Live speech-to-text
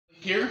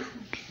Here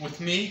with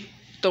me,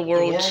 the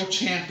world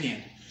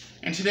champion.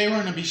 And today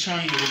we're going to be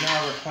showing you, we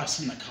got a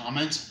request in the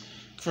comments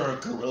for a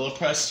gorilla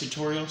press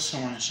tutorial, so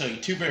I want to show you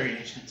two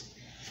variations.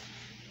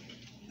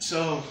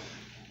 So,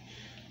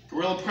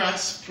 gorilla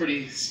press,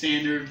 pretty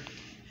standard.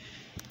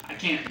 I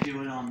can't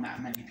do it on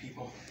that many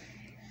people,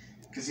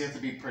 because you have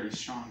to be pretty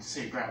strong.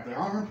 So you grab their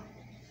arm,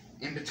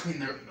 in between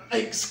their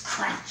legs,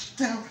 crouch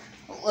down,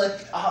 leg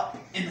up,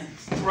 and then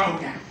throw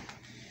down.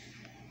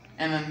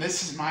 And then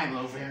this is my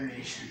low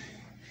variation.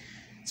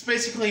 It's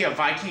basically a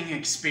Viking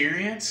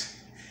experience,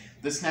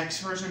 this next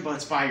version, but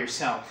it's by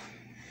yourself.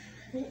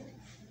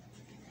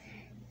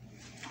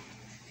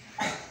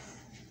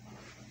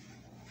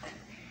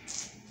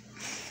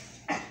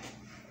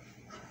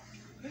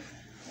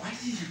 Why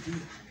did you do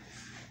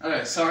that?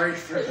 Okay, sorry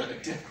for the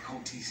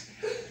difficulties.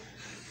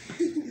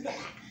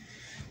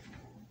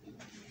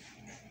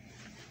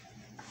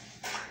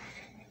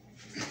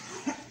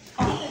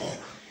 Oh,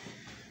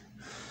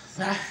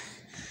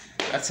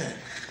 that's it.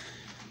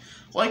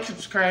 Like,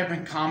 subscribe,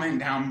 and comment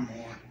down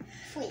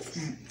more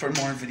for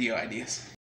more video ideas.